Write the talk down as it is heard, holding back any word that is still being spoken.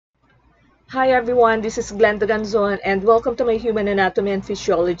Hi everyone, this is Glenda Ganzon and welcome to my Human Anatomy and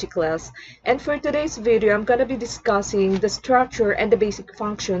Physiology class. And for today's video, I'm going to be discussing the structure and the basic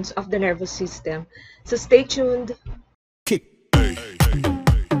functions of the nervous system. So stay tuned.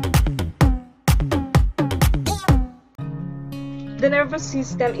 The nervous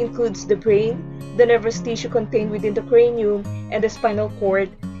system includes the brain, the nervous tissue contained within the cranium and the spinal cord,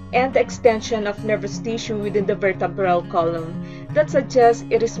 and the extension of nervous tissue within the vertebral column. That suggests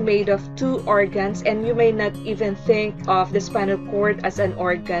it is made of two organs, and you may not even think of the spinal cord as an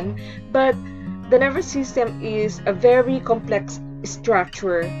organ, but the nervous system is a very complex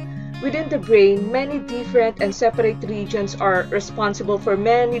structure. Within the brain, many different and separate regions are responsible for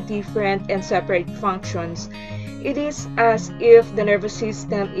many different and separate functions. It is as if the nervous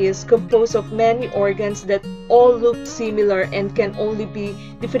system is composed of many organs that all look similar and can only be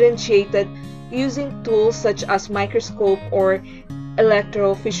differentiated using tools such as microscope or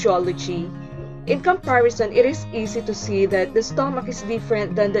electrophysiology. In comparison, it is easy to see that the stomach is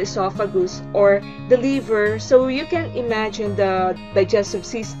different than the esophagus or the liver, so you can imagine the digestive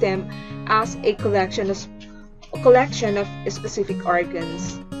system as a collection of specific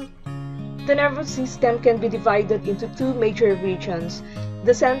organs. The nervous system can be divided into two major regions,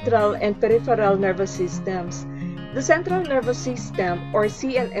 the central and peripheral nervous systems. The central nervous system, or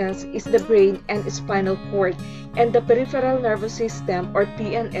CNS, is the brain and spinal cord, and the peripheral nervous system, or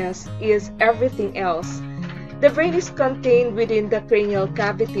PNS, is everything else. The brain is contained within the cranial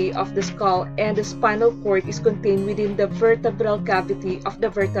cavity of the skull, and the spinal cord is contained within the vertebral cavity of the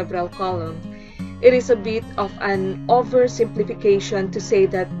vertebral column. It is a bit of an oversimplification to say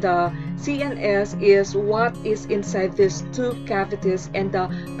that the CNS is what is inside these two cavities and the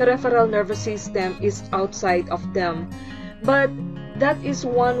peripheral nervous system is outside of them. But that is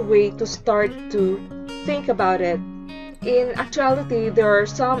one way to start to think about it. In actuality, there are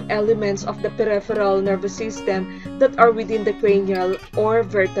some elements of the peripheral nervous system that are within the cranial or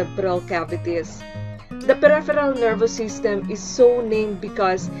vertebral cavities. The peripheral nervous system is so named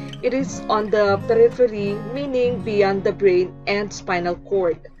because it is on the periphery, meaning beyond the brain and spinal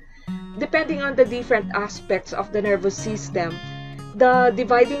cord. Depending on the different aspects of the nervous system, the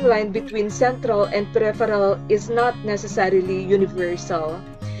dividing line between central and peripheral is not necessarily universal.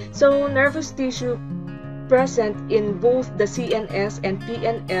 So, nervous tissue present in both the CNS and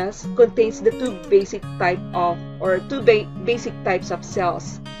PNS contains the two basic types of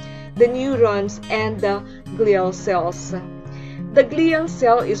cells, the neurons and the glial cells. The glial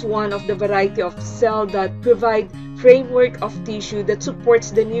cell is one of the variety of cells that provide framework of tissue that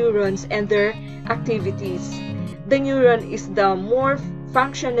supports the neurons and their activities. The neuron is the more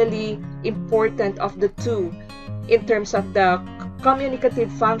functionally important of the two in terms of the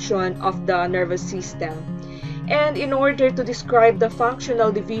communicative function of the nervous system. And in order to describe the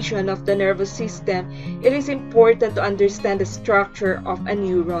functional division of the nervous system, it is important to understand the structure of a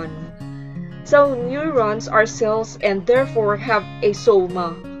neuron. So neurons are cells and therefore have a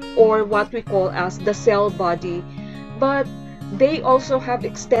soma, or what we call as the cell body, but they also have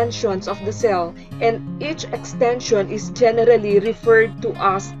extensions of the cell, and each extension is generally referred to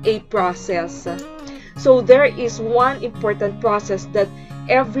as a process. So there is one important process that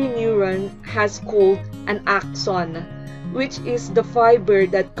every neuron has called an axon, which is the fiber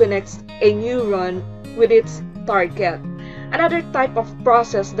that connects a neuron with its target. Another type of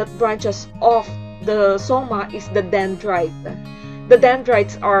process that branches off the soma is the dendrite. The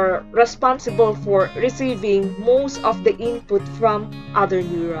dendrites are responsible for receiving most of the input from other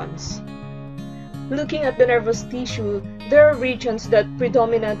neurons. Looking at the nervous tissue, there are regions that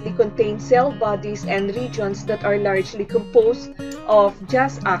predominantly contain cell bodies and regions that are largely composed of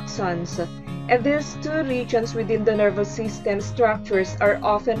just axons. And these two regions within the nervous system structures are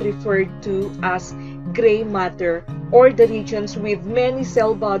often referred to as gray matter, or the regions with many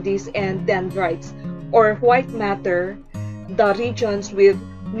cell bodies and dendrites, or white matter, the regions with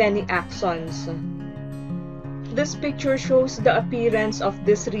many axons. This picture shows the appearance of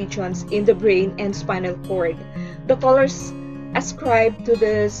these regions in the brain and spinal cord. The colors ascribed to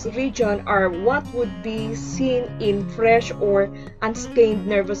this region are what would be seen in fresh or unstained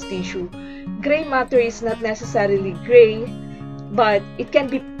nervous tissue. Gray matter is not necessarily gray, but it can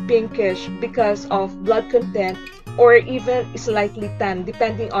be pinkish because of blood content or even slightly tan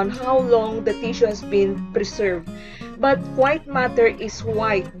depending on how long the tissue has been preserved. But white matter is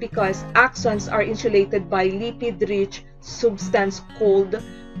white because axons are insulated by lipid-rich substance called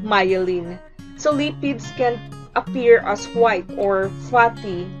myelin. So lipids can appear as white or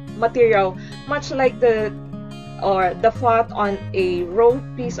fatty material, much like the fat on a raw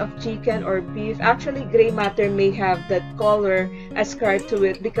piece of chicken or beef. Actually, gray matter may have that color ascribed to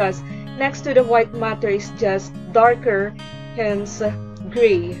it because Next to the white matter is just darker, hence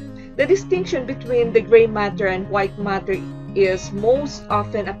gray. The distinction between the gray matter and white matter is most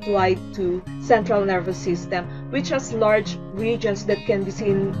often applied to central nervous system, which has large regions that can be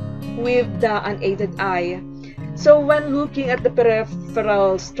seen with the unaided eye. So when looking at the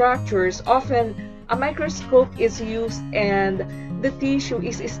peripheral structures, often a microscope is used and the tissue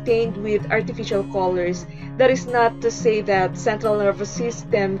is stained with artificial colors. That is not to say that central nervous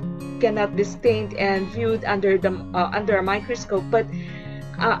system cannot be stained and viewed under a microscope, but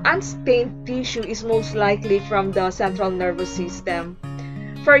unstained tissue is most likely from the central nervous system.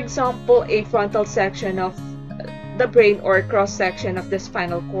 For example, a frontal section of the brain or cross-section of the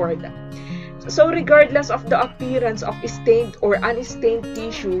spinal cord. So regardless of the appearance of stained or unstained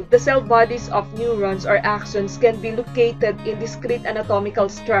tissue, the cell bodies of neurons or axons can be located in discrete anatomical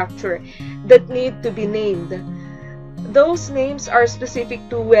structure that need to be named. Those names are specific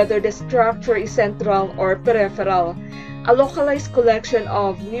to whether the structure is central or peripheral. A localized collection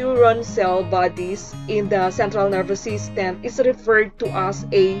of neuron cell bodies in the central nervous system is referred to as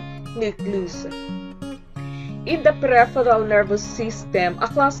a nucleus. In the peripheral nervous system, a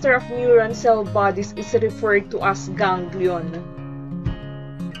cluster of neuron cell bodies is referred to as ganglion.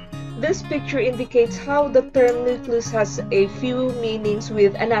 This picture indicates how the term nucleus has a few meanings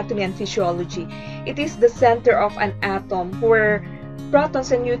with anatomy and physiology. It is the center of an atom where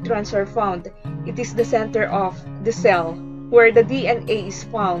protons and neutrons are found. It is the center of the cell where the DNA is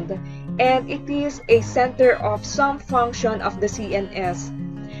found, and it is a center of some function of the CNS.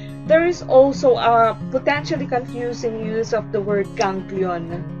 There is also a potentially confusing use of the word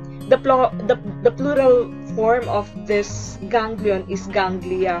ganglion. The plural form of this ganglion is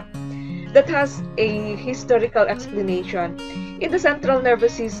ganglia. That has a historical explanation. In the central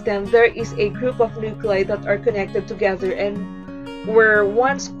nervous system, there is a group of nuclei that are connected together and were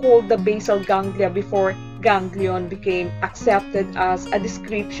once called the basal ganglia before ganglion became accepted as a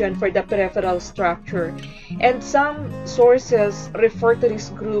description for the peripheral structure. And some sources refer to this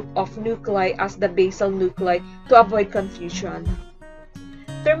group of nuclei as the basal nuclei to avoid confusion.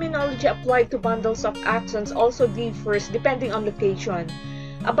 Terminology applied to bundles of axons also differs depending on location.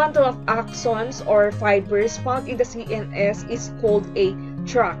 A bundle of axons or fibers found in the CNS is called a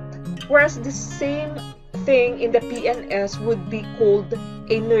tract, whereas the same thing in the PNS would be called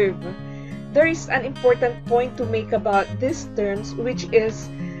a nerve. There is an important point to make about these terms, which is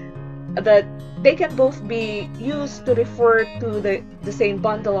that they can both be used to refer to the same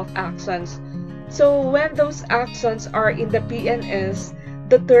bundle of axons. So when those axons are in the PNS,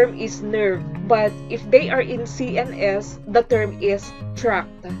 the term is nerve, but if they are in CNS, the term is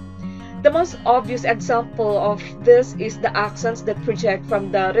tract. The most obvious example of this is the axons that project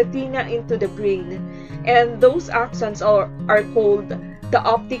from the retina into the brain, and those axons are called the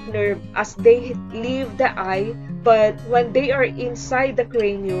optic nerve as they leave the eye, but when they are inside the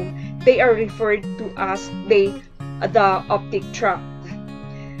cranium, they are referred to as the optic tract.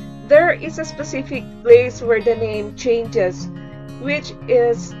 There is a specific place where the name changes, which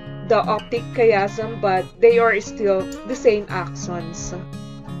is the optic chiasm, but they are still the same axons.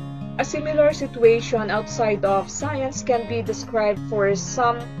 A similar situation outside of science can be described for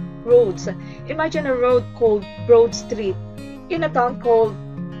some roads. Imagine a road called Broad Street. In a town called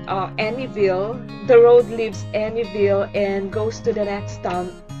Anyville, the road leaves Anyville and goes to the next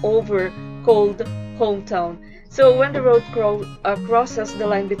town over called Hometown. So when the road crosses the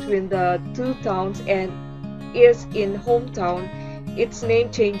line between the two towns and is in Hometown, its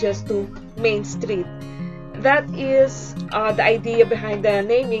name changes to Main Street. That is the idea behind the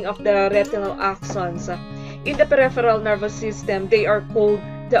naming of the retinal axons. In the peripheral nervous system, they are called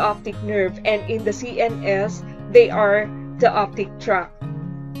the optic nerve, and in the CNS, they are the optic tract.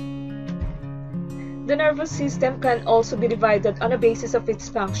 The nervous system can also be divided on the basis of its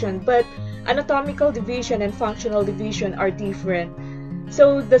function, but anatomical division and functional division are different.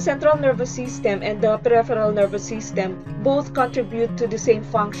 So the central nervous system and the peripheral nervous system both contribute to the same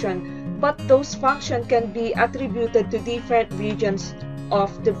function, but those functions can be attributed to different regions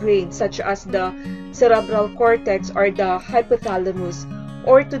of the brain, such as the cerebral cortex or the hypothalamus,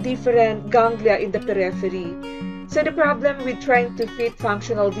 or to different ganglia in the periphery. So the problem with trying to fit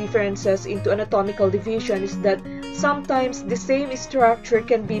functional differences into anatomical division is that sometimes the same structure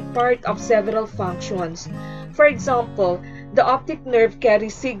can be part of several functions. For example, the optic nerve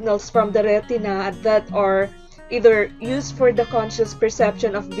carries signals from the retina that are either used for the conscious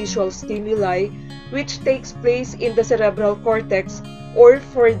perception of visual stimuli, which takes place in the cerebral cortex, or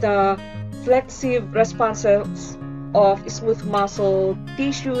for the flexive responses of smooth muscle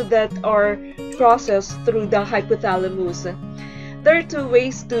tissue that are processed through the hypothalamus. There are two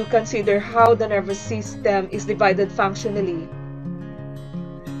ways to consider how the nervous system is divided functionally.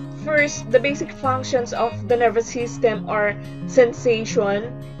 First, the basic functions of the nervous system are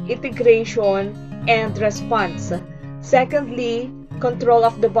sensation, integration, and response. Secondly, control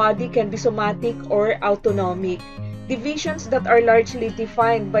of the body can be somatic or autonomic. Divisions that are largely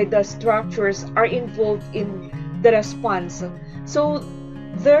defined by the structures are involved in the response. So,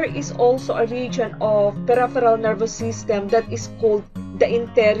 there is also a region of peripheral nervous system that is called the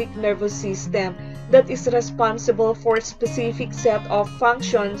enteric nervous system that is responsible for a specific set of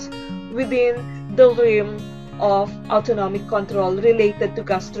functions within the realm of autonomic control related to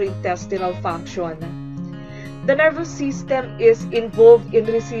gastrointestinal function. The nervous system is involved in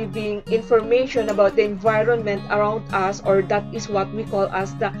receiving information about the environment around us, or that is what we call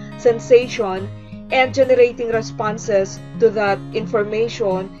as the sensation, and generating responses to that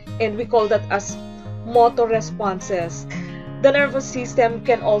information, and we call that as motor responses. The nervous system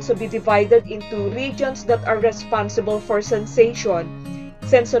can also be divided into regions that are responsible for sensation,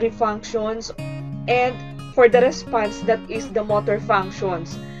 sensory functions, and for the response that is the motor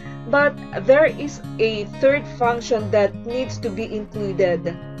functions. But there is a third function that needs to be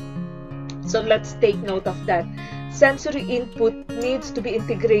included. So let's take note of that. Sensory input needs to be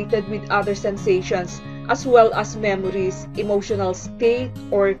integrated with other sensations as well as memories, emotional state,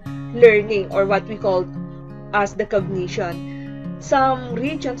 or learning, or what we call as the cognition. Some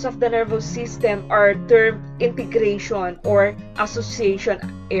regions of the nervous system are termed integration or association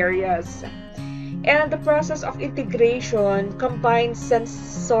areas. And the process of integration combines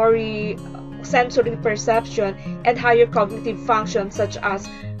sensory perception and higher cognitive functions such as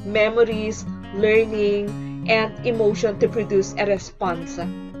memories, learning, and emotion to produce a response.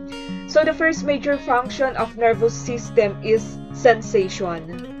 So the first major function of nervous system is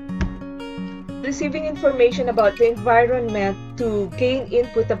sensation. Receiving information about the environment to gain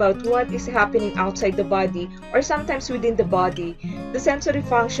input about what is happening outside the body or sometimes within the body. The sensory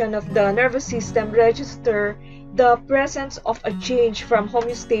function of the nervous system register the presence of a change from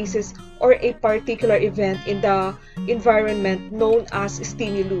homeostasis or a particular event in the environment known as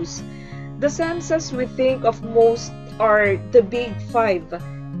stimulus. The senses we think of most are the big five: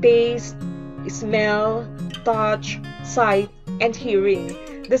 taste, smell, touch, sight, and hearing.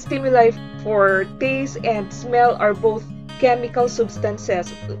 The stimuli for taste and smell are both chemical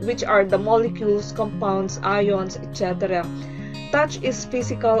substances, which are the molecules, compounds, ions, etc. Touch is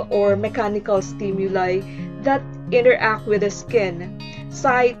physical or mechanical stimuli that interact with the skin.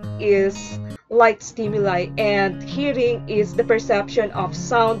 Sight is light stimuli, and hearing is the perception of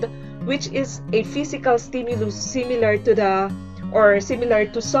sound, which is a physical stimulus similar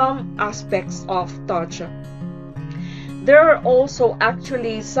to some aspects of touch. There are also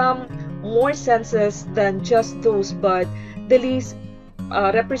actually some more senses than just those, but the list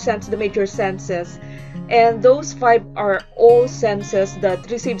represents the major senses. And those five are all senses that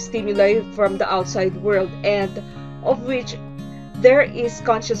receive stimuli from the outside world, and of which there is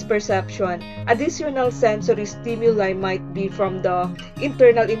conscious perception. Additional sensory stimuli might be from the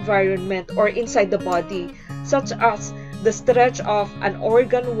internal environment or inside the body, such as the stretch of an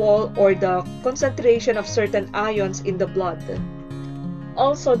organ wall or the concentration of certain ions in the blood.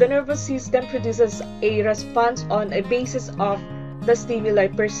 Also, the nervous system produces a response on a basis of the stimuli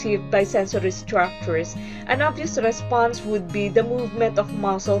perceived by sensory structures. An obvious response would be the movement of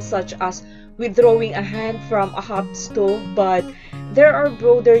muscles, such as withdrawing a hand from a hot stove, but there are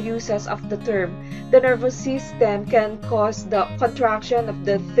broader uses of the term. The nervous system can cause the contraction of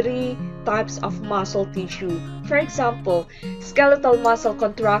the three types of muscle tissue. For example, skeletal muscle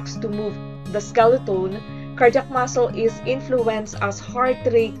contracts to move the skeleton. Cardiac muscle is influenced as heart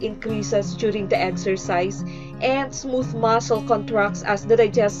rate increases during the exercise, and smooth muscle contracts as the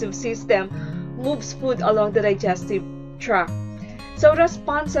digestive system moves food along the digestive tract. So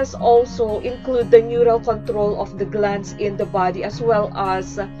responses also include the neural control of the glands in the body, as well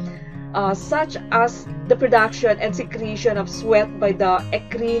as such as the production and secretion of sweat by the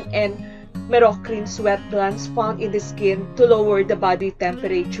eccrine and merocrine sweat glands found in the skin to lower the body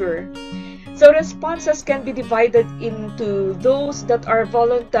temperature. So responses can be divided into those that are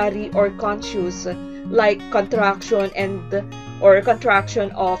voluntary or conscious, like contraction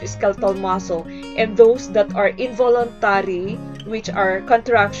of skeletal muscle, and those that are involuntary, which are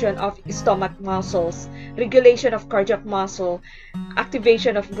contraction of stomach muscles, regulation of cardiac muscle,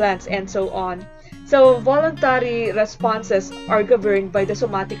 activation of glands, and so on. So voluntary responses are governed by the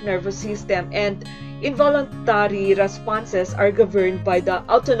somatic nervous system, and involuntary responses are governed by the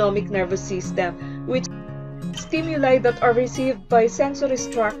autonomic nervous system, Stimuli that are received by sensory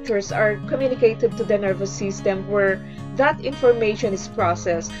structures are communicated to the nervous system where that information is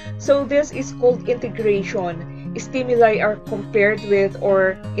processed. So this is called integration. Stimuli are compared with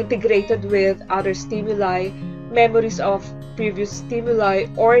or integrated with other stimuli, memories of previous stimuli,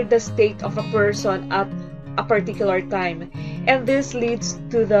 or the state of a person at a particular time. And this leads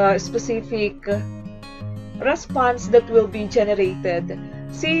to the specific response that will be generated.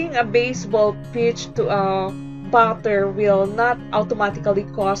 Seeing a baseball pitch to a batter will not automatically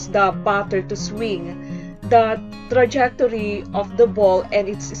cause the batter to swing. The trajectory of the ball and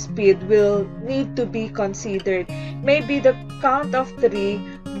its speed will need to be considered. Maybe the count of 3,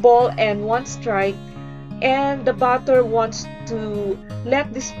 ball and 1 strike, and the batter wants to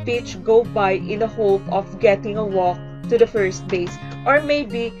let this pitch go by in the hope of getting a walk to the first base. Or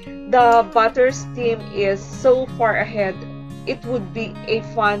maybe the batter's team is so far ahead, it would be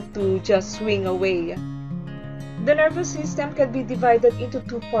fun to just swing away. The nervous system can be divided into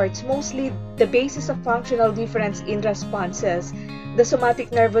 2 parts, mostly the basis of functional difference in responses. The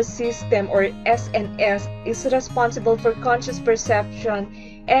somatic nervous system, or SNS, is responsible for conscious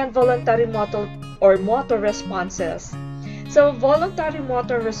perception and voluntary motor responses. So voluntary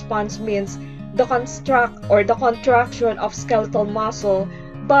motor response means the contraction of skeletal muscle,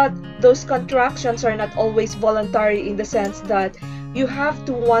 but those contractions are not always voluntary in the sense that you have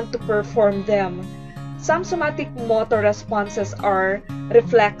to want to perform them. Some somatic motor responses are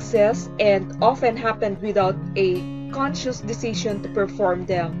reflexes and often happen without a conscious decision to perform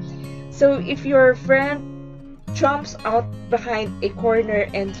them. So if your friend jumps out behind a corner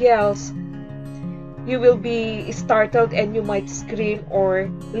and yells, you will be startled and you might scream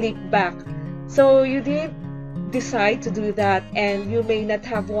or leap back. So you didn't decide to do that, and you may not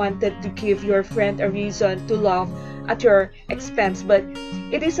have wanted to give your friend a reason to laugh at your expense, but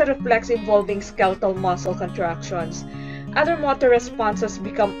it is a reflex involving skeletal muscle contractions. Other motor responses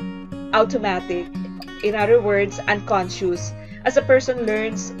become automatic, in other words, unconscious, as a person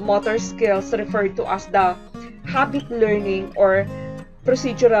learns motor skills referred to as the habit learning or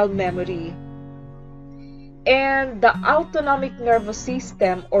procedural memory. And the autonomic nervous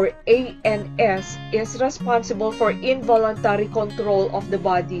system, or ANS, is responsible for involuntary control of the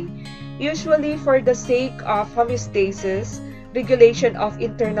body, usually for the sake of homeostasis, regulation of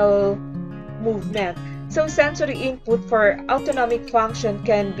internal movement. So sensory input for autonomic function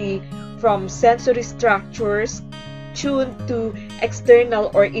can be from sensory structures tuned to external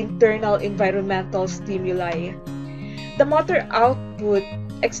or internal environmental stimuli. The motor output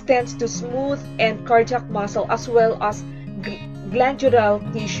extends to smooth and cardiac muscle as well as glandular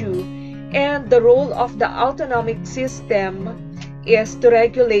tissue, and the role of the autonomic system is to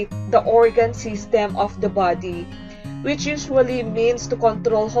regulate the organ system of the body, which usually means to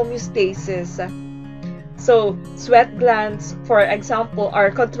control homeostasis. So sweat glands, for example,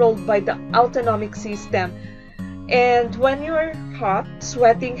 are controlled by the autonomic system, and when you're hot,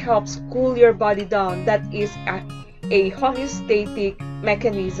 sweating helps cool your body down. That is a homeostatic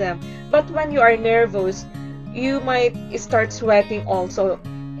mechanism. But when you are nervous, you might start sweating also,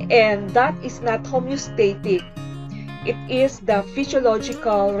 and that is not homeostatic. It is the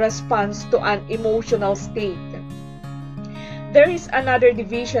physiological response to an emotional state. There is another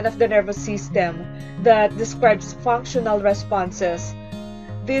division of the nervous system that describes functional responses.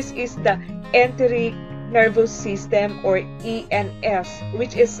 This is the enteric nervous system, or ENS,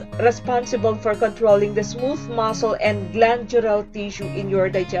 which is responsible for controlling the smooth muscle and glandular tissue in your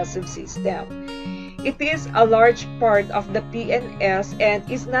digestive system. It is a large part of the PNS and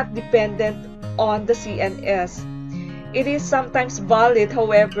is not dependent on the CNS. It is sometimes valid,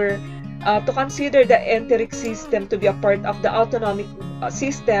 however, to consider the enteric system to be a part of the autonomic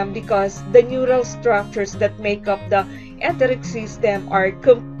system because the neural structures that make up the enteric system are a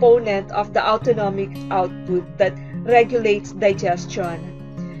component of the autonomic output that regulates digestion.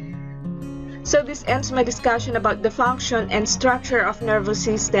 So this ends my discussion about the function and structure of nervous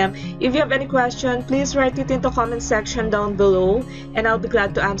system. If you have any question, please write it in the comment section down below and I'll be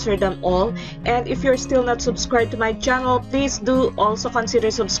glad to answer them all. And if you're still not subscribed to my channel, please do also consider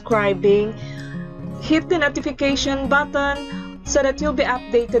subscribing. Hit the notification button so that you'll be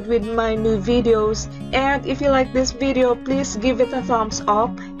updated with my new videos. And if you like this video, please give it a thumbs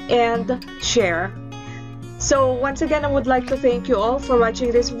up and share. So once again, I would like to thank you all for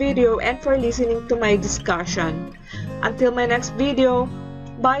watching this video and for listening to my discussion. Until my next video,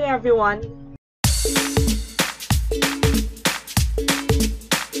 bye everyone!